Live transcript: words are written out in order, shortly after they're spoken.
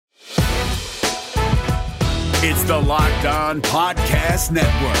It's the Locked On Podcast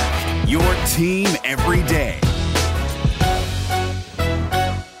Network, your team every day.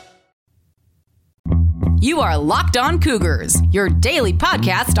 You are Locked On Cougars, your daily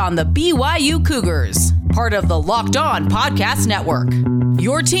podcast on the BYU Cougars. Part of the Locked On Podcast Network,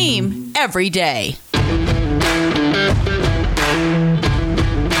 your team every day.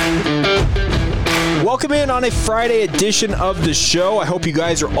 Welcome in on a Friday edition of the show. I hope you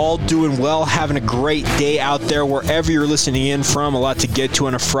guys are all doing well, having a great day out there wherever you're listening in from. A lot to get to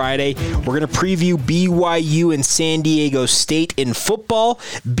on a Friday. We're going to preview BYU and San Diego State in football,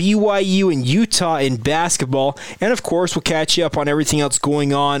 BYU and Utah in basketball, and of course we'll catch you up on everything else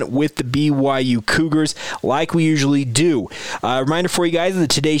going on with the BYU Cougars like we usually do. Reminder for you guys that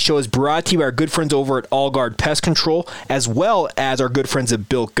today's show is brought to you by our good friends over at All Guard Pest Control, as well as our good friends at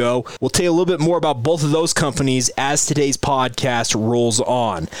Built Go. We'll tell you a little bit more about both of those companies as today's podcast rolls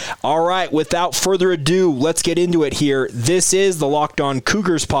on. All right, without further ado, let's get into it here. This is the Locked On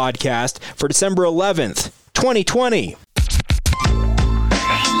Cougars podcast for December 11th, 2020.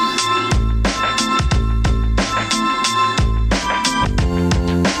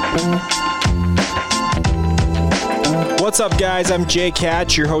 What's up, guys? I'm Jake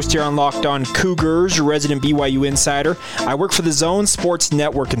Hatch, your host here on Locked On Cougars, your resident BYU insider. I work for the Zone Sports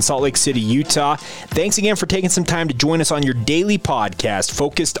Network in Salt Lake City, Utah. Thanks again for taking some time to join us on your daily podcast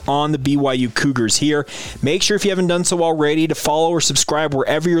focused on the BYU Cougars here. Make sure, if you haven't done so already, to follow or subscribe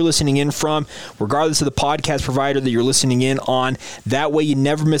wherever you're listening in from, regardless of the podcast provider that you're listening in on. That way you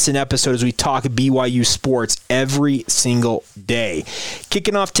never miss an episode as we talk BYU sports every single day.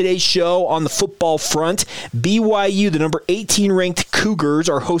 Kicking off today's show on the football front, BYU, the number 18 ranked Cougars,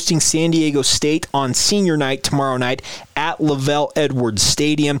 are hosting San Diego State on senior night tomorrow night at Lavelle Edwards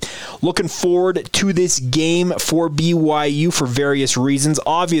Stadium. Looking forward to this game for BYU for various reasons.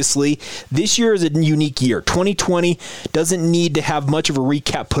 Obviously, this year is a unique year. 2020 doesn't need to have much of a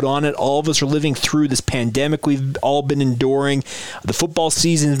recap put on it. All of us are living through this pandemic we've all been enduring. The football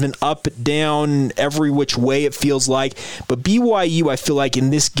season has been up, down, every which way it feels like. But BYU, I feel like in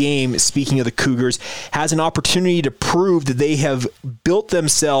this game, speaking of the Cougars, has an opportunity to prove that they have built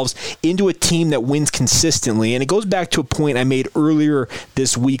themselves into a team that wins consistently. And it goes back to a point I made earlier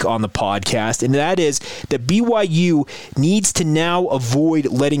this week on the podcast, and that is that BYU needs to now avoid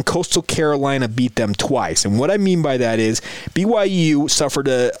letting Coastal Carolina beat them twice. And what I mean by that is BYU suffered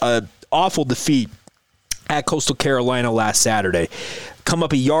a awful defeat at Coastal Carolina last Saturday. Come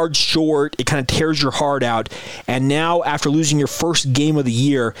up a yard short, it kind of tears your heart out. And now, after losing your first game of the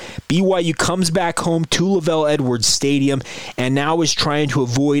year, BYU comes back home to Lavelle Edwards Stadium and now is trying to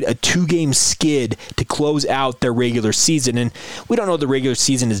avoid a 2-game skid to close out their regular season. And we don't know the regular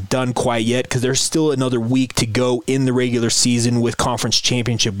season is done quite yet because there's still another week to go in the regular season with Conference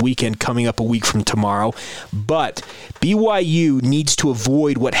Championship weekend coming up a week from tomorrow. But BYU needs to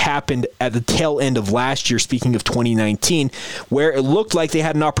avoid what happened at the tail end of last year, speaking of 2019, where it looked like they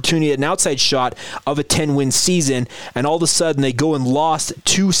had an opportunity at an outside shot of a 10-win season, and all of a sudden they go and lost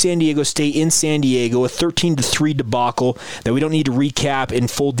to San Diego State in San Diego, a 13-3 debacle that we don't need to recap in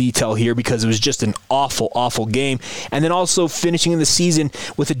full detail here because it was just an awful, awful game. And then also finishing in the season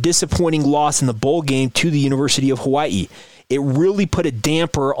with a disappointing loss in the bowl game to the University of Hawaii. It really put a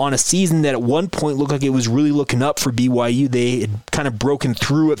damper on a season that at one point looked like it was really looking up for BYU. They had kind of broken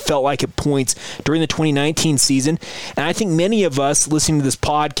through, it felt like, at points during the 2019 season. And I think many of us listening to this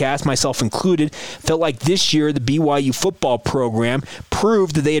podcast, myself included, felt like this year the BYU football program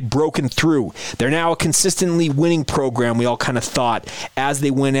proved that they had broken through. They're now a consistently winning program, we all kind of thought, as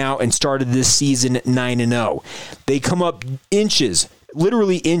they went out and started this season 9-0. They come up inches,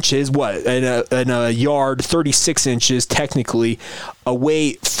 literally inches, in a yard, 36 inches technically,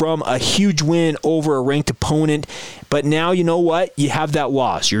 away from a huge win over a ranked opponent. But now, you know what? You have that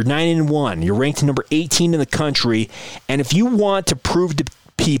loss. You're 9-1. You're ranked number 18 in the country. And if you want to prove to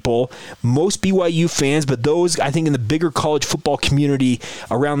people, most BYU fans, but those, I think, in the bigger college football community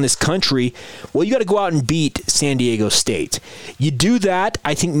around this country, well, you got to go out and beat San Diego State. You do that,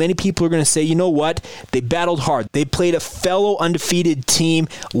 I think many people are going to say, you know what? They battled hard. They played a fellow undefeated team,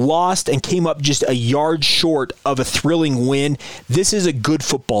 lost, and came up just a yard short of a thrilling win. This is a good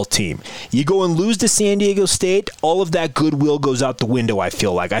football team. You go and lose to San Diego State, all of that goodwill goes out the window, I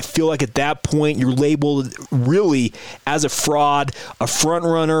feel like. I feel like at that point, you're labeled really as a fraud, a front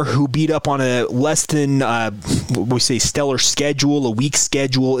runner who beat up on a less than we say stellar schedule, a weak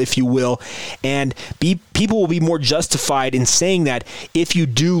schedule, if you will, and people will be more justified in saying that if you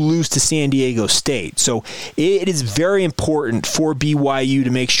do lose to San Diego State. So it is very important for BYU to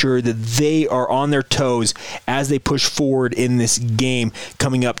make sure that they are on their toes as they push forward in this game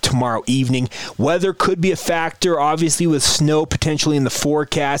coming up tomorrow evening. Weather could be a factor, obviously, with snow potentially in the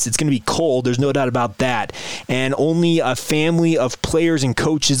forecast. It's going to be cold, there's no doubt about that. And only a family of players and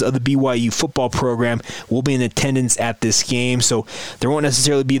coaches of the BYU football program will be in attendance at this game, so there won't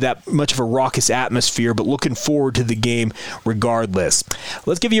necessarily be that much of a raucous atmosphere, but looking forward to the game regardless.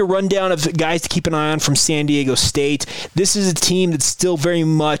 Let's give you a rundown of guys to keep an eye on from San Diego State. This is a team that's still very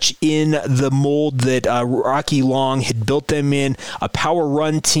much in the mold that Rocky Long had built them in, a power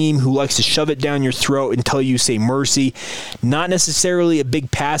run team who likes to shove it down your throat until you say mercy. Not necessarily a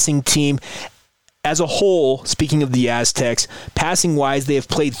big passing team. As a whole, speaking of the Aztecs, passing-wise, they have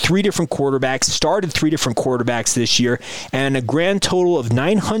played 3 different quarterbacks, started 3 different quarterbacks this year, and a grand total of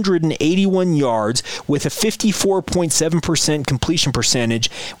 981 yards with a 54.7% completion percentage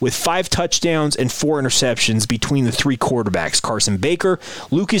with 5 touchdowns and 4 interceptions between the 3 quarterbacks, Carson Baker,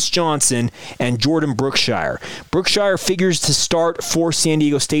 Lucas Johnson, and Jordan Brookshire. Brookshire figures to start for San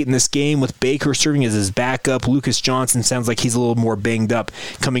Diego State in this game with Baker serving as his backup. Lucas Johnson sounds like he's a little more banged up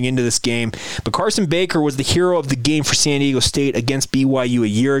coming into this game, but Carson Baker was the hero of the game for San Diego State against BYU a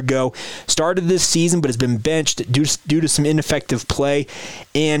year ago. Started this season, but has been benched due to some ineffective play.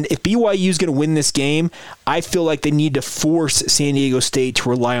 And if BYU is going to win this game, I feel like they need to force San Diego State to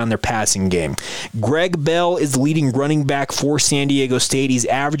rely on their passing game. Greg Bell is the leading running back for San Diego State. He's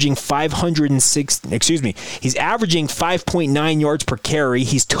averaging 5.9 yards per carry.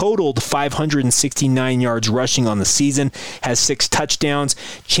 He's totaled 569 yards rushing on the season, has 6 touchdowns.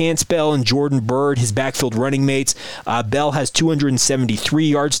 Chance Bell and Jordan Bird, his backfield running mates. Bell has 273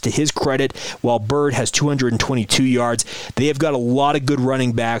 yards to his credit, while Bird has 222 yards. They have got a lot of good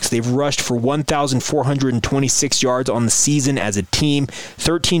running backs. They've rushed for 1,426 yards on the season as a team,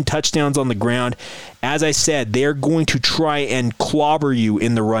 13 touchdowns on the ground. As I said, they're going to try and clobber you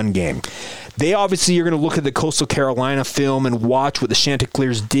in the run game. They obviously are going to look at the Coastal Carolina film and watch what the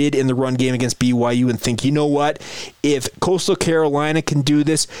Chanticleers did in the run game against BYU and think, you know what? If Coastal Carolina can do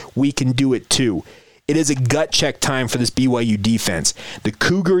this, we can do it too. It is a gut check time for this BYU defense. The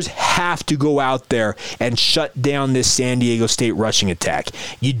Cougars have to go out there and shut down this San Diego State rushing attack.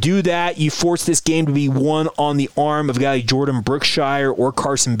 You do that, you force this game to be won on the arm of a guy like Jordan Brookshire or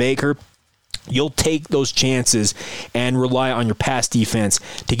Carson Baker. You'll take those chances and rely on your pass defense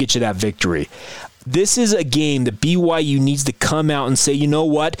to get you that victory. This is a game that BYU needs to come out and say, you know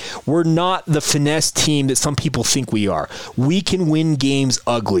what? We're not the finesse team that some people think we are. We can win games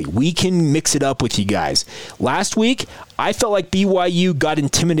ugly. We can mix it up with you guys. Last week, I felt like BYU got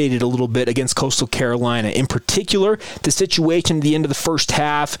intimidated a little bit against Coastal Carolina. In particular, the situation at the end of the first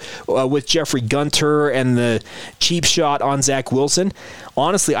half with Jeffrey Gunter and the cheap shot on Zach Wilson.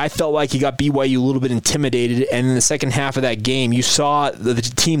 Honestly, I felt like you got BYU a little bit intimidated, and in the second half of that game, you saw the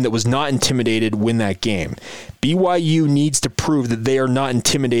team that was not intimidated win that game. BYU needs to prove that they are not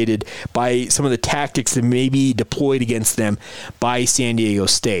intimidated by some of the tactics that may be deployed against them by San Diego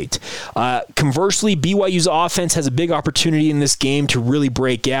State. Conversely, BYU's offense has a big opportunity in this game to really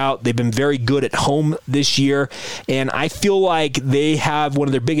break out. They've been very good at home this year, and I feel like they have one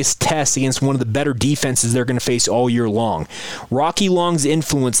of their biggest tests against one of the better defenses they're going to face all year long. Rocky Long's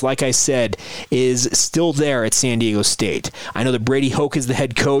influence, like I said, is still there at San Diego State. I know that Brady Hoke is the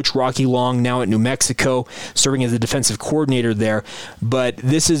head coach, Rocky Long now at New Mexico, serving as the defensive coordinator there, but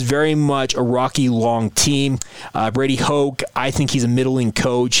this is very much a Rocky Long team. Brady Hoke, I think he's a middling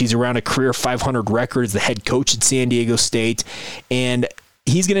coach. He's around a career 500 record as the head coach at San Diego State, and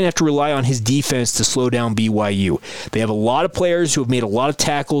he's going to have to rely on his defense to slow down BYU. They have a lot of players who have made a lot of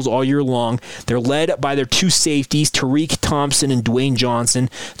tackles all year long. They're led by their 2 safeties, Tariq Thompson and Dwayne Johnson.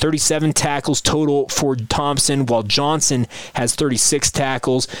 37 tackles total for Thompson, while Johnson has 36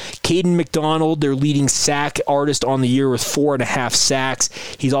 tackles. Caden McDonald, their leading sack artist on the year with 4.5 sacks.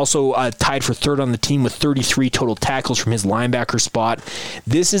 He's also tied for third on the team with 33 total tackles from his linebacker spot.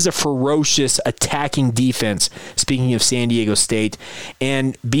 This is a ferocious attacking defense, speaking of San Diego State. And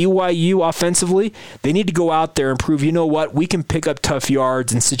BYU offensively, they need to go out there and prove, you know what, we can pick up tough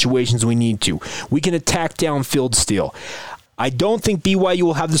yards in situations we need to. We can attack downfield still. I don't think BYU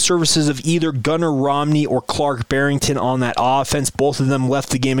will have the services of either Gunnar Romney or Clark Barrington on that offense. Both of them left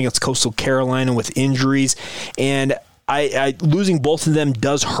the game against Coastal Carolina with injuries. And losing both of them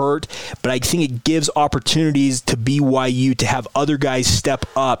does hurt, but I think it gives opportunities to BYU to have other guys step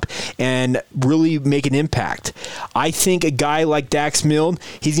up and really make an impact. I think a guy like Dax Milne,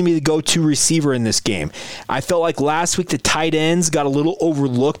 he's going to be the go-to receiver in this game. I felt like last week the tight ends got a little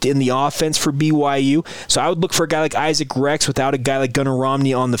overlooked in the offense for BYU, so I would look for a guy like Isaac Rex without a guy like Gunnar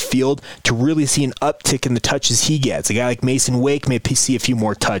Romney on the field to really see an uptick in the touches he gets. A guy like Mason Wake may see a few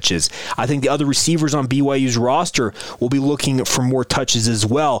more touches. I think the other receivers on BYU's roster will be looking for more touches as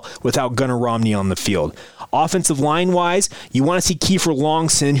well without Gunnar Romney on the field. Offensive line-wise, you want to see Kiefer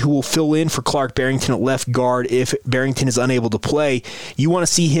Longson, who will fill in for Clark Barrington at left guard if Barrington is unable to play. You want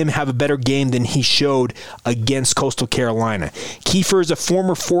to see him have a better game than he showed against Coastal Carolina. Kiefer is a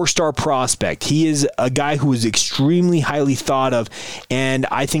former 4-star prospect. He is a guy who is extremely highly thought of, and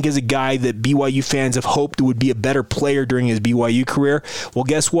I think is a guy that BYU fans have hoped would be a better player during his BYU career. Well,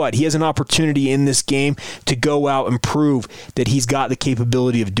 guess what? He has an opportunity in this game to go out and prove that he's got the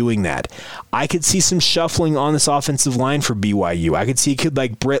capability of doing that. I could see some shuffling on this offensive line for BYU. I could see a kid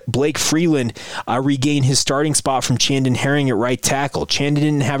like Blake Freeland regain his starting spot from Chandon Herring at right tackle. Chandon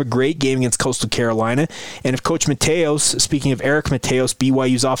didn't have a great game against Coastal Carolina, and if Coach Mateos, speaking of Eric Mateos,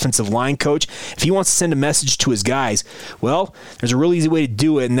 BYU's offensive line coach, if he wants to send a message to his guys, well, there's a really easy way to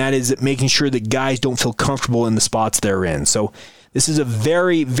do it, and that is making sure that guys don't feel comfortable in the spots they're in. So this is a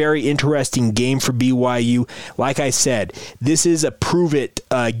very, very interesting game for BYU. Like I said, this is a prove-it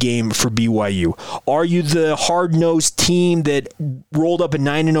game for BYU. Are you the hard-nosed team that rolled up a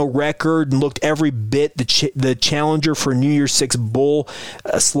 9-0 record and looked every bit the challenger for a New Year's Six Bowl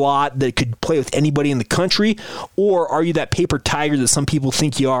slot that could play with anybody in the country? Or are you that paper tiger that some people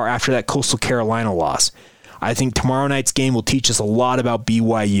think you are after that Coastal Carolina loss? I think tomorrow night's game will teach us a lot about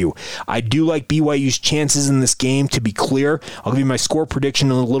BYU. I do like BYU's chances in this game, to be clear. I'll give you my score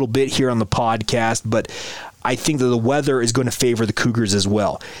prediction in a little bit here on the podcast, but I think that the weather is going to favor the Cougars as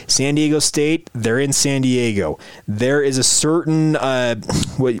well. San Diego State, they're in San Diego. There is a certain,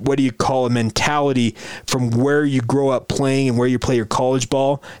 what do you call a mentality from where you grow up playing and where you play your college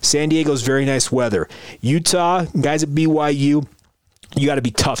ball. San Diego's very nice weather. Utah, guys at BYU, you got to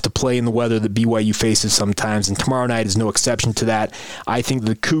be tough to play in the weather that BYU faces sometimes, and tomorrow night is no exception to that. I think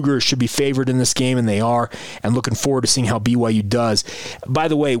the Cougars should be favored in this game, and they are, and looking forward to seeing how BYU does. By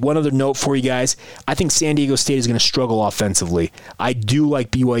the way, one other note for you guys, I think San Diego State is going to struggle offensively. I do like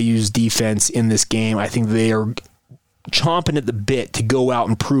BYU's defense in this game. I think they are chomping at the bit to go out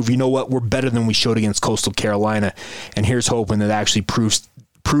and prove, you know what, we're better than we showed against Coastal Carolina, and here's hoping that actually proves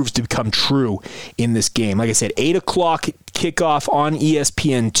to become true in this game. Like I said, 8 o'clock kickoff on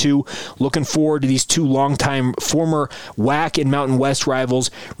ESPN2. Looking forward to these two longtime former WAC and Mountain West rivals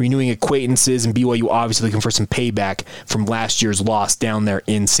renewing acquaintances, and BYU obviously looking for some payback from last year's loss down there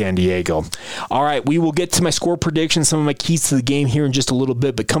in San Diego. All right, we will get to my score prediction, some of my keys to the game here in just a little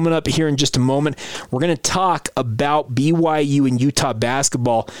bit, but coming up here in just a moment, we're going to talk about BYU and Utah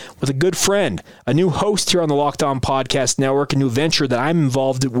basketball with a good friend, a new host here on the Locked On Podcast Network, a new venture that I'm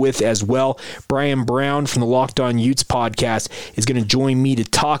involved with as well. Bryan Brown from the Locked On Utes podcast is going to join me to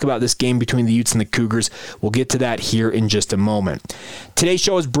talk about this game between the Utes and the Cougars. We'll get to that here in just a moment. Today's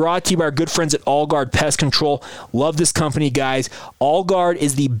show is brought to you by our good friends at AllGuard Pest Control. Love this company, guys. AllGuard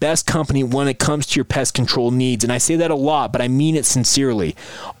is the best company when it comes to your pest control needs, and I say that a lot, but I mean it sincerely.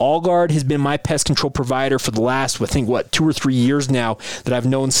 AllGuard has been my pest control provider for the last, 2 or 3 years now that I've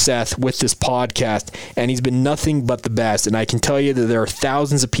known Seth with this podcast, and he's been nothing but the best, and I can tell you that there are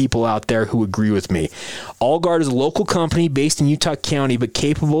thousands of people out there who agree with me. AllGuard is a local company based in Utah County, but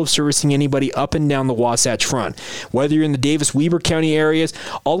capable of servicing anybody up and down the Wasatch Front. Whether you're in the Davis-Weber County areas,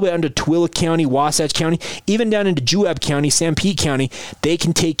 all the way down to Tooele County, Wasatch County, even down into Juab County, Sanpete County, they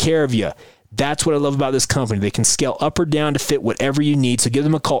can take care of you. That's what I love about this company. They can scale up or down to fit whatever you need. So give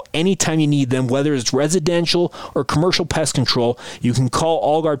them a call anytime you need them, whether it's residential or commercial pest control. You can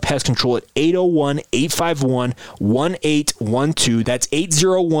call AllGuard Pest Control at 801-851-1812. That's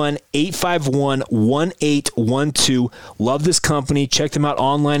 801-851-1812. Love this company. Check them out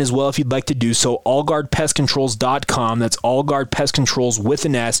online as well if you'd like to do so. AllGuardPestControls.com. That's AllGuard Pest Controls with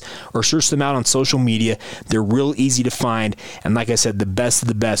an S, or search them out on social media. They're real easy to find. And like I said, the best of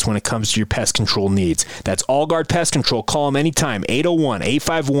the best when it comes to your pest control needs. That's AllGuard Pest Control. Call them anytime,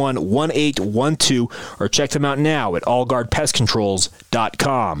 801-851-1812, or check them out now at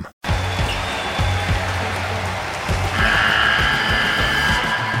allguardpestcontrols.com.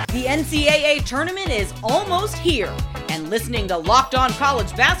 The NCAA tournament is almost here, and listening to Locked On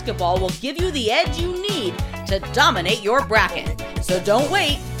College Basketball will give you the edge you need to dominate your bracket. So don't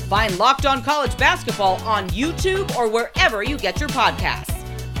wait. Find Locked On College Basketball on YouTube or wherever you get your podcasts.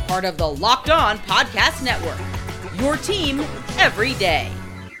 Part of the Locked On Podcast Network, your team every day.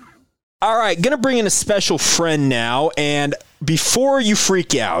 All right, going to bring in a special friend now, and before you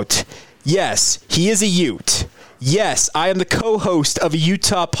freak out, yes, he is a Ute. Yes, I am the co-host of a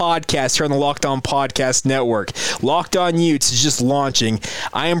Utah podcast here on the Locked On Podcast Network. Locked On Utes is just launching.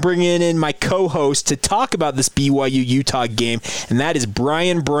 I am bringing in my co-host to talk about this BYU-Utah game, and that is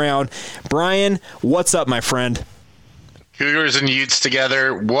Bryan Brown. Bryan, what's up, my friend? Cougars and Utes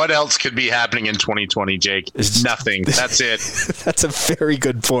together. What else could be happening in 2020, Jake? Nothing. That's it. That's a very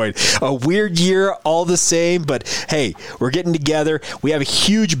good point. A weird year all the same, but hey, we're getting together. We have a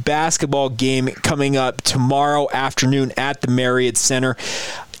huge basketball game coming up tomorrow afternoon at the Marriott Center.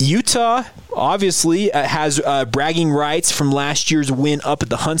 Utah obviously has bragging rights from last year's win up at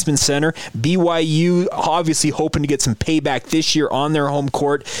the Huntsman Center. BYU obviously hoping to get some payback this year on their home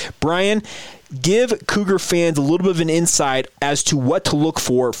court. Bryan, give Cougar fans a little bit of an insight as to what to look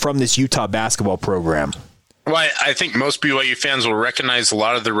for from this Utah basketball program. Well, I think most BYU fans will recognize a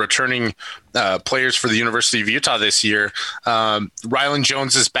lot of the returning players for the University of Utah this year. Rylan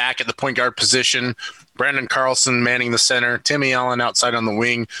Jones is back at the point guard position. Brandon Carlson manning the center. Timmy Allen outside on the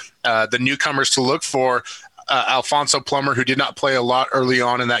wing. The newcomers to look for, Alfonso Plummer, who did not play a lot early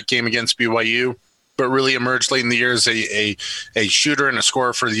on in that game against BYU, but really emerged late in the year as a shooter and a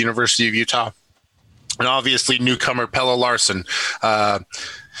scorer for the University of Utah. And obviously newcomer Pelle Larsson,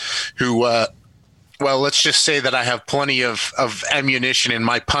 who, well, let's just say that I have plenty of ammunition in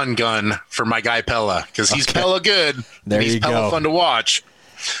my pun gun for my guy Pelle, because he's Pelle good. There he's you Pelle go. fun to watch.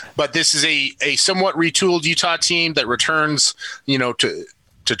 But this is a somewhat retooled Utah team that returns,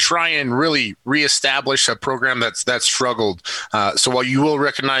 to try and really reestablish a program that's struggled. So while you will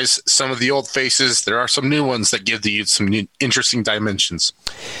recognize some of the old faces, there are some new ones that give the Utes some interesting dimensions.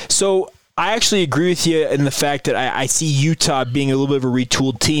 So I actually agree with you in the fact that I see Utah being a little bit of a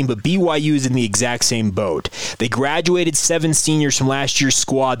retooled team, but BYU is in the exact same boat. They graduated 7 seniors from last year's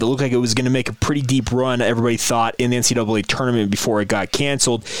squad that looked like it was going to make a pretty deep run, everybody thought, in the NCAA tournament before it got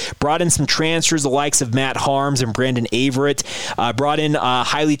canceled. Brought in some transfers, the likes of Matt Harms and Brandon Averett. Brought in a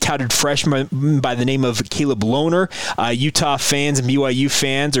highly touted freshman by the name of Caleb Lohner. Utah fans and BYU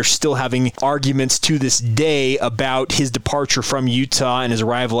fans are still having arguments to this day about his departure from Utah and his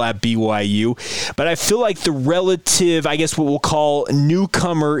arrival at BYU. But I feel like the relative, I guess what we'll call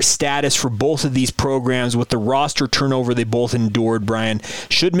newcomer status for both of these programs with the roster turnover they both endured, Bryan,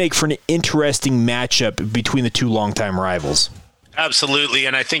 should make for an interesting matchup between the two longtime rivals. Absolutely,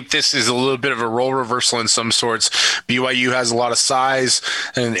 and I think this is a little bit of a role reversal in some sorts. BYU has a lot of size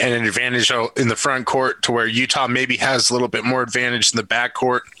and an advantage in the front court, to where Utah maybe has a little bit more advantage in the back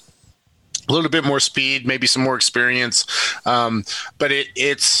court. A little bit more speed, maybe some more experience, but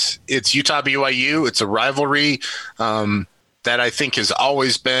it's Utah BYU. It's a rivalry that I think has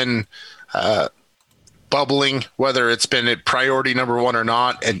always been bubbling, whether it's been at priority number one or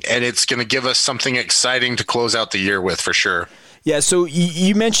not, and it's going to give us something exciting to close out the year with for sure. Yeah, so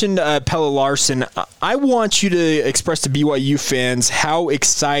you mentioned Pelle Larsson. I want you to express to BYU fans how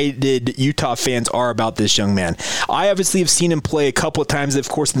excited Utah fans are about this young man. I obviously have seen him play a couple of times, of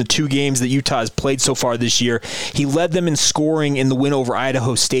course, in the 2 games that Utah has played so far this year. He led them in scoring in the win over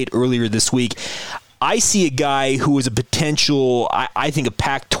Idaho State earlier this week. I see a guy who is a potential, I think, a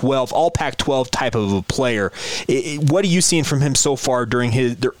Pac-12, all Pac-12 type of a player. What are you seeing from him so far during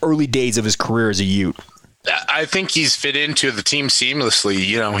the early days of his career as a Ute? I think he's fit into the team seamlessly.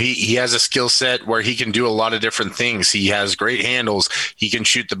 He has a skill set where he can do a lot of different things. He has great handles. He can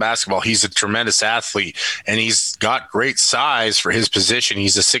shoot the basketball. He's a tremendous athlete, and he's got great size for his position.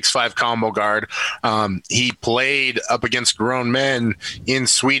 He's a 6'5" combo guard. He played up against grown men in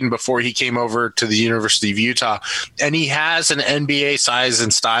Sweden before he came over to the University of Utah, and he has an NBA size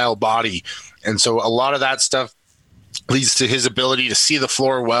and style body. And so a lot of that stuff leads to his ability to see the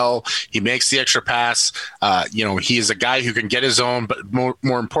floor well. He makes the extra pass. He is a guy who can get his own, but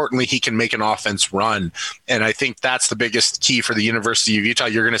more importantly, he can make an offense run. And I think that's the biggest key for the University of Utah.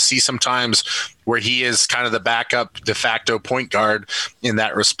 You're going to see sometimes where he is kind of the backup de facto point guard in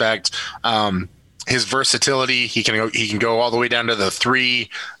that respect. His versatility, he can go all the way down to the 3.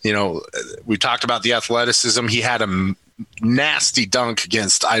 We talked about the athleticism. He had a nasty dunk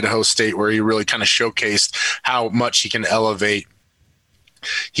against Idaho State where he really kind of showcased how much he can elevate.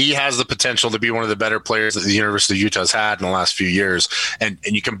 He has the potential to be one of the better players that the University of Utah's had in the last few years. And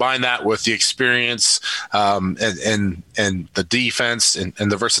you combine that with the experience and the defense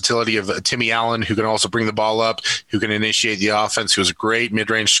and the versatility of Timmy Allen, who can also bring the ball up, who can initiate the offense, who's a great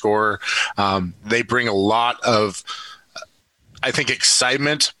mid-range scorer. They bring a lot of I think,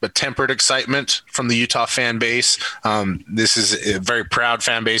 excitement, but tempered excitement from the Utah fan base. This is a very proud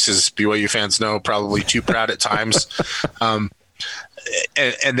fan base, as BYU fans know, probably too proud at times. And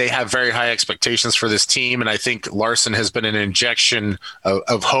they have very high expectations for this team. And I think Larson has been an injection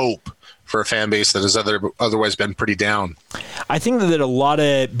of hope for a fan base that has otherwise been pretty down. I think that a lot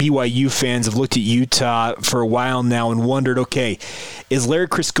of BYU fans have looked at Utah for a while now and wondered, okay, is Larry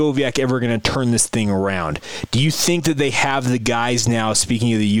Kryskowiak ever going to turn this thing around? Do you think that they have the guys now,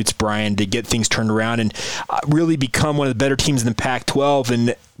 speaking of the Utes, Bryan, to get things turned around and really become one of the better teams in the Pac-12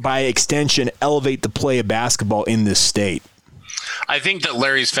 and, by extension, elevate the play of basketball in this state? I think that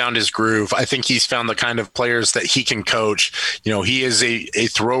Larry's found his groove. I think he's found the kind of players that he can coach. You know, he is a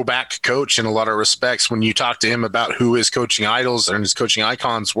throwback coach in a lot of respects. When you talk to him about who his coaching idols and his coaching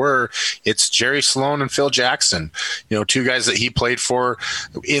icons were, it's Jerry Sloan and Phil Jackson. You know, two guys that he played for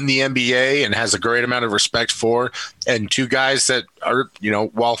in the NBA and has a great amount of respect for, and two guys that are, you know,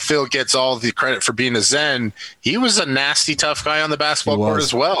 while Phil gets all the credit for being a Zen, he was a nasty, tough guy on the basketball court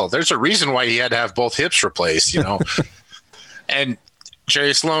as well. There's a reason why he had to have both hips replaced, you know. And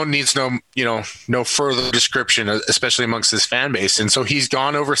Jerry Sloan needs no further description, especially amongst his fan base. And so he's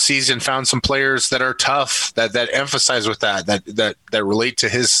gone overseas and found some players that are tough, that emphasize with that relate to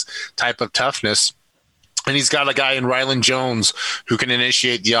his type of toughness. And he's got a guy in Rylan Jones who can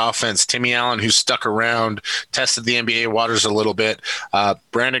initiate the offense. Timmy Allen, who's stuck around, tested the NBA waters a little bit.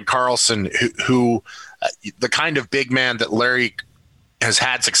 Brandon Carlson, who the kind of big man that Larry has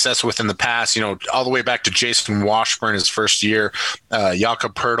had success with in the past, you know, all the way back to Jason Washburn his first year,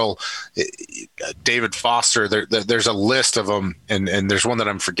 Jakob Poeltl, David Foster. There's a list of them, and there's one that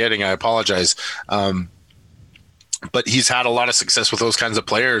I'm forgetting. I apologize. But he's had a lot of success with those kinds of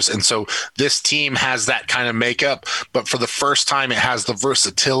players. And so this team has that kind of makeup, but for the first time, it has the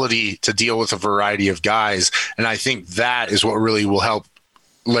versatility to deal with a variety of guys. And I think that is what really will help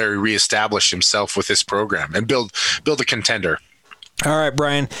Larry reestablish himself with this program and build a contender. All right,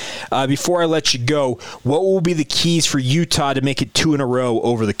 Bryan, before I let you go, what will be the keys for Utah to make it 2 in a row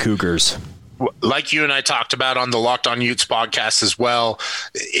over the Cougars? Like you and I talked about on the Locked On Utes podcast as well,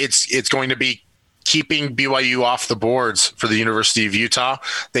 it's going to be keeping BYU off the boards for the University of Utah.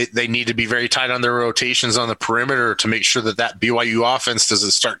 They need to be very tight on their rotations on the perimeter to make sure that BYU offense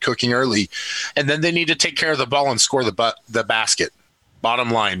doesn't start cooking early. And then they need to take care of the ball and score the basket.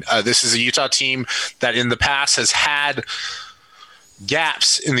 Bottom line, this is a Utah team that in the past has had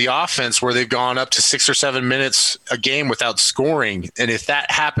gaps in the offense where they've gone up to 6 or 7 minutes a game without scoring. And if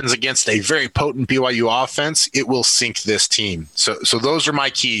that happens against a very potent BYU offense, it will sink this team. So those are my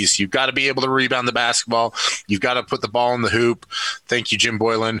keys. You've got to be able to rebound the basketball. You've got to put the ball in the hoop. Thank you, Jim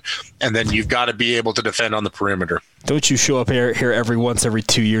Boylan. And then you've got to be able to defend on the perimeter. Don't you show up here every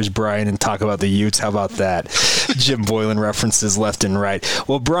 2 years, Bryan, and talk about the Utes. How about that? Jim Boylan references left and right.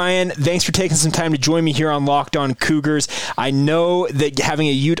 Well, Bryan, thanks for taking some time to join me here on Locked On Cougars. I know that having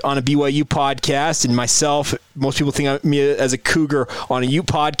a Ute on a BYU podcast, and myself, most people think of me as a Cougar on a Ute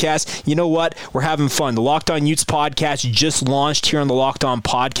podcast. You know what? We're having fun. The Locked On Utes podcast just launched here on the Locked On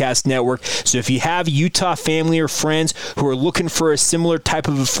Podcast Network. So if you have Utah family or friends who are looking for a similar type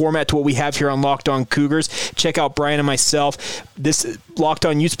of a format to what we have here on Locked On Cougars, check out Bryan and myself. This Locked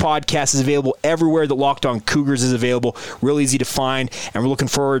On Utes podcast is available everywhere that Locked On Cougars is available. Real easy to find, and we're looking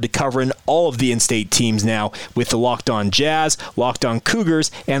forward to covering all of the in-state teams now with the Locked On Jazz, Locked On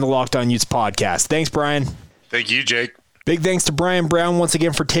Cougars, and the Locked On Utes podcast. Thanks, Bryan. Thank you, Jake. Big thanks to Bryan Brown once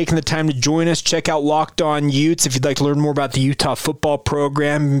again for taking the time to join us. Check out Locked On Utes if you'd like to learn more about the Utah football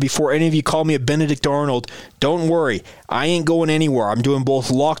program. And before any of you call me a Benedict Arnold, don't worry. I ain't going anywhere. I'm doing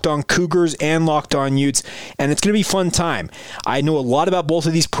both Locked On Cougars and Locked On Utes, and it's going to be a fun time. I know a lot about both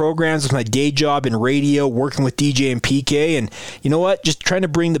of these programs with my day job in radio, working with DJ and PK, and you know what? Just trying to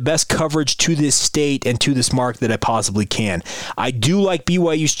bring the best coverage to this state and to this market that I possibly can. I do like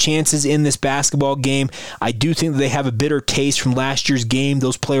BYU's chances in this basketball game. I do think that they have a bitter taste from last year's game.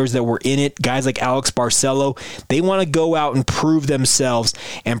 Those players that were in it, guys like Alex Barcelo, they want to go out and prove themselves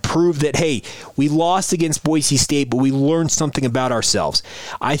and prove that, hey, we lost against Boise State, but we learned something about ourselves.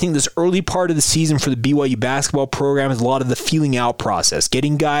 I think this early part of the season for the BYU basketball program is a lot of the feeling out process,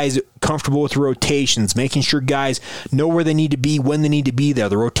 getting guys comfortable with rotations, making sure guys know where they need to be, when they need to be there,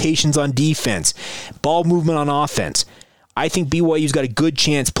 the rotations on defense, ball movement on offense. I think BYU's got a good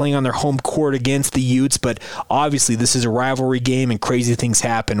chance playing on their home court against the Utes, but obviously this is a rivalry game and crazy things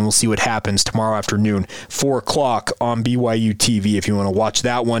happen, and we'll see what happens tomorrow afternoon, 4 o'clock on BYU TV if you want to watch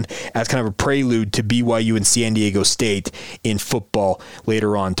that one as kind of a prelude to BYU and San Diego State in football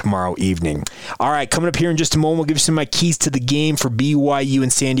later on tomorrow evening. All right, coming up here in just a moment, we'll give you some of my keys to the game for BYU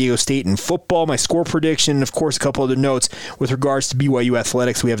and San Diego State in football, my score prediction, and of course a couple other notes with regards to BYU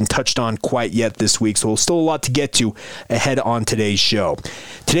athletics we haven't touched on quite yet this week, so still a lot to get to ahead on today's show.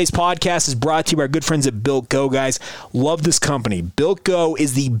 Today's podcast is brought to you by our good friends at Built Go, guys. Love this company. Built Go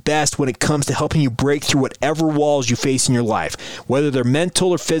is the best when it comes to helping you break through whatever walls you face in your life. Whether they're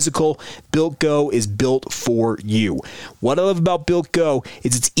mental or physical, Built Go is built for you. What I love about Built Go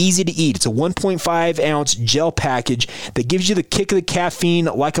is it's easy to eat. It's a 1.5-ounce gel package that gives you the kick of the caffeine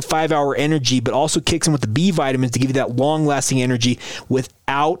like a 5-hour energy, but also kicks in with the B vitamins to give you that long-lasting energy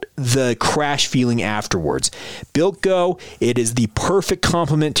without the crash feeling afterwards. Built Go, it is the perfect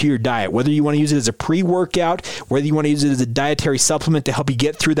complement to your diet. Whether you want to use it as a pre-workout, whether you want to use it as a dietary supplement to help you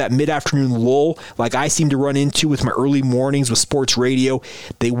get through that mid-afternoon lull like I seem to run into with my early mornings with sports radio,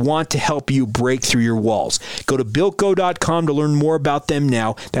 they want to help you break through your walls. Go to BuiltGo.com to learn more about them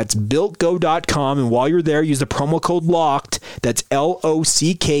now. That's BuiltGo.com, and while you're there, use the promo code LOCKED. That's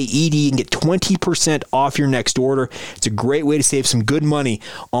LOCKED and get 20% off your next order. It's a great way to save some good money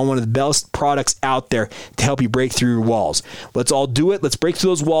on one of the best products out there to help you break through your walls. Let's all do it. Let's break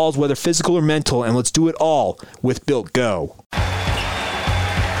through those walls, whether physical or mental, and let's do it all with Built Go.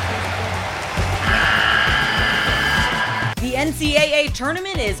 The NCAA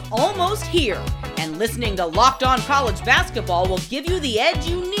tournament is almost here, and listening to Locked On College Basketball will give you the edge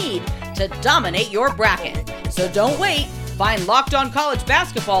you need to dominate your bracket. So don't wait. Find Locked On College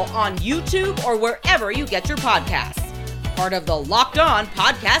Basketball on YouTube or wherever you get your podcasts. Part of the Locked On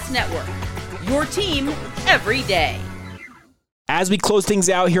Podcast Network. Your team every day. As we close things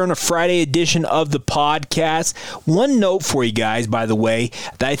out here on a Friday edition of the podcast, one note for you guys, by the way,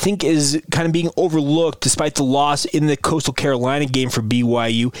 that I think is kind of being overlooked despite the loss in the Coastal Carolina game for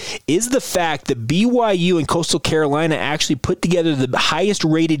BYU is the fact that BYU and Coastal Carolina actually put together the highest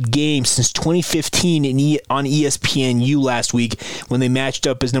rated game since 2015 on ESPNU last week when they matched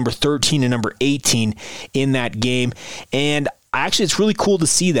up as number 13 and number 18 in that game. And actually, it's really cool to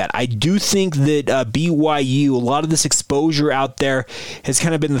see that. I do think that BYU, a lot of this exposure out there has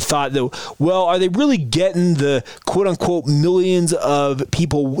kind of been the thought that, well, are they really getting the quote-unquote millions of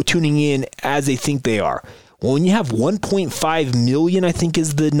people tuning in as they think they are? Well, when you have 1.5 million, I think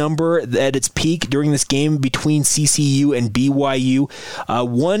is the number at its peak during this game between CCU and BYU,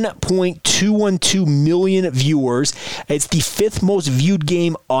 1.212 million viewers. It's the 5th most viewed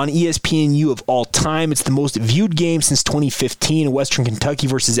game on ESPNU of all time. It's the most viewed game since 2015, Western Kentucky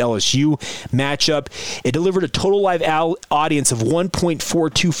versus LSU matchup. It delivered a total live audience of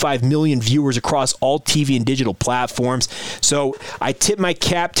 1.425 million viewers across all TV and digital platforms. So I tip my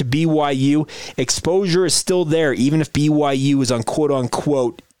cap to BYU. Exposure is still there, even if BYU is on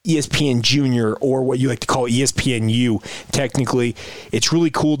quote-unquote ESPN Junior, or what you like to call ESPNU, technically. It's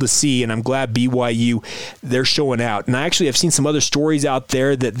really cool to see, and I'm glad BYU, they're showing out. And I actually have seen some other stories out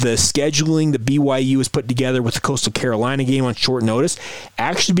there that the scheduling that BYU has put together with the Coastal Carolina game on short notice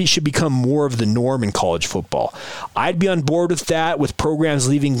actually should become more of the norm in college football. I'd be on board with that, with programs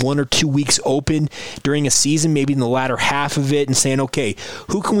leaving 1 or 2 weeks open during a season, maybe in the latter half of it, and saying, okay,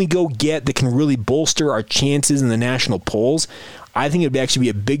 who can we go get that can really bolster our chances in the national polls? I think it would actually be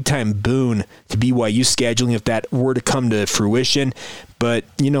a big-time boon to BYU scheduling if that were to come to fruition. But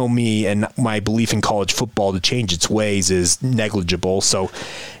you know me and my belief in college football to change its ways is negligible. So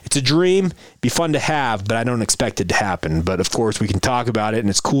it's a dream, be fun to have, but I don't expect it to happen. But of course, we can talk about it, and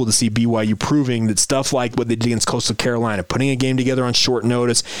it's cool to see BYU proving that stuff like what they did against Coastal Carolina, putting a game together on short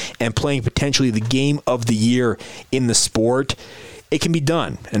notice and playing potentially the game of the year in the sport, it can be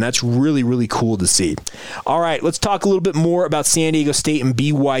done, and that's really, really cool to see. All right, let's talk a little bit more about San Diego State and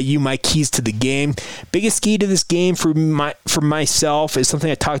BYU, my keys to the game. Biggest key to this game for myself is something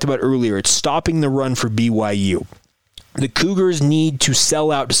I talked about earlier. It's stopping the run for BYU. The Cougars need to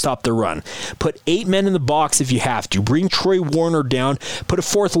sell out to stop the run. Put 8 men in the box if you have to. Bring Troy Warner down. Put a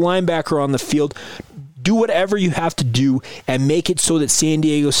 4th linebacker on the field. Do whatever you have to do and make it so that San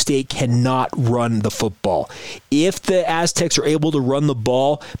Diego State cannot run the football. If the Aztecs are able to run the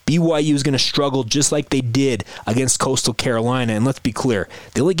ball, BYU is going to struggle just like they did against Coastal Carolina. And let's be clear,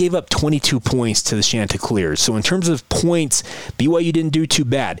 they only gave up 22 points to the Chanticleers. So in terms of points, BYU didn't do too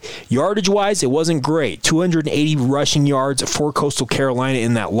bad. Yardage-wise, it wasn't great. 280 rushing yards for Coastal Carolina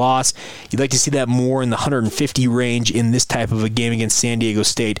in that loss. You'd like to see that more in the 150 range in this type of a game against San Diego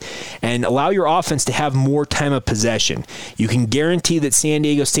State. And allow your offense to have have more time of possession. You can guarantee that San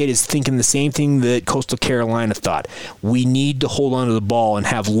Diego State is thinking the same thing that Coastal Carolina thought. We need to hold on to the ball and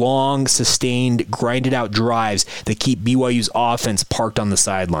have long, sustained, grinded out drives that keep BYU's offense parked on the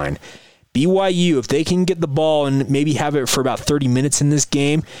sideline. BYU, if they can get the ball and maybe have it for about 30 minutes in this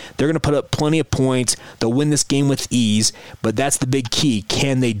game, they're going to put up plenty of points. They'll win this game with ease, but that's the big key.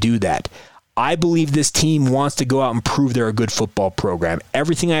 Can they do that? I believe this team wants to go out and prove they're a good football program.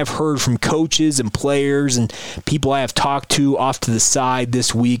 Everything I've heard from coaches and players and people I have talked to off to the side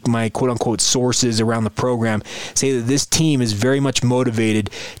this week, my quote-unquote sources around the program, say that this team is very much motivated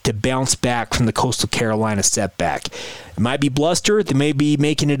to bounce back from the Coastal Carolina setback. It might be bluster. They may be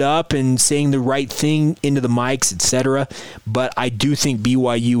making it up and saying the right thing into the mics, etc. But I do think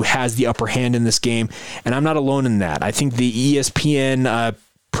BYU has the upper hand in this game, and I'm not alone in that. I think the ESPN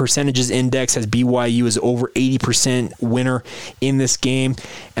percentages index has BYU as over 80% winner in this game,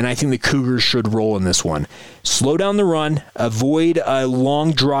 and I think the Cougars should roll in this one. Slow down the run, avoid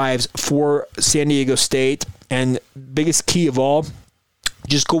long drives for San Diego State, and biggest key of all,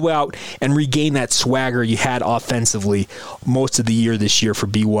 just go out and regain that swagger you had offensively most of the year this year for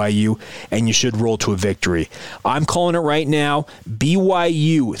BYU, and you should roll to a victory. I'm calling it right now,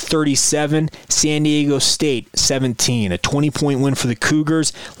 BYU 37, San Diego State 17. A 20-point win for the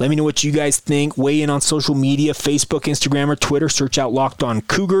Cougars. Let me know what you guys think. Weigh in on social media, Facebook, Instagram, or Twitter. Search out Locked On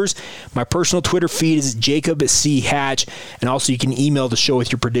Cougars. My personal Twitter feed is Jacob C. Hatch, and also you can email the show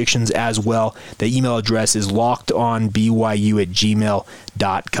with your predictions as well. The email address is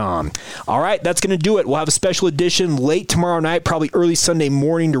lockedonbyu@gmail.com. All right, that's going to do it. We'll have a special edition late tomorrow night, probably early Sunday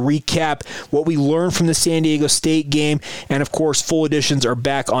morning, to recap what we learned from the San Diego State game. And, of course, full editions are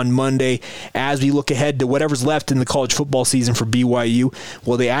back on Monday as we look ahead to whatever's left in the college football season for BYU.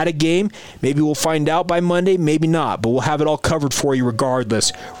 Will they add a game? Maybe we'll find out by Monday, maybe not. But we'll have it all covered for you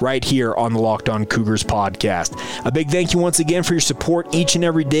regardless right here on the Locked On Cougars podcast. A big thank you once again for your support each and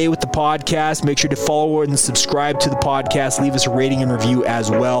every day with the podcast. Make sure to follow and subscribe to the podcast. Leave us a rating and review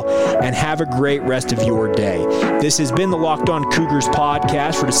as well, and have a great rest of your day. This has been the Locked On Cougars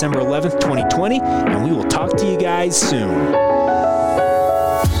podcast for December 11th, 2020, and we will talk to you guys soon.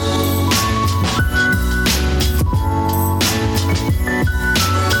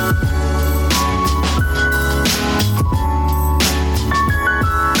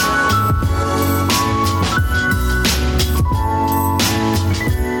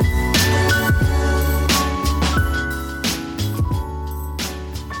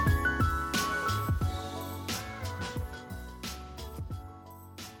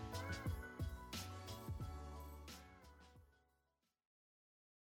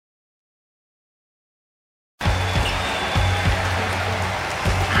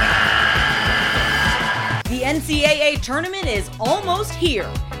 The NCAA tournament is almost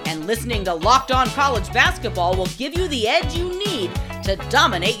here, and listening to Locked On College Basketball will give you the edge you need to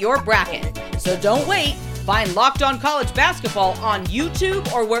dominate your bracket. So don't wait. Find Locked On College Basketball on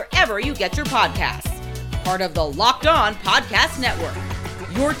YouTube or wherever you get your podcasts. Part of the Locked On Podcast Network.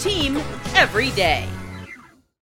 Your team every day.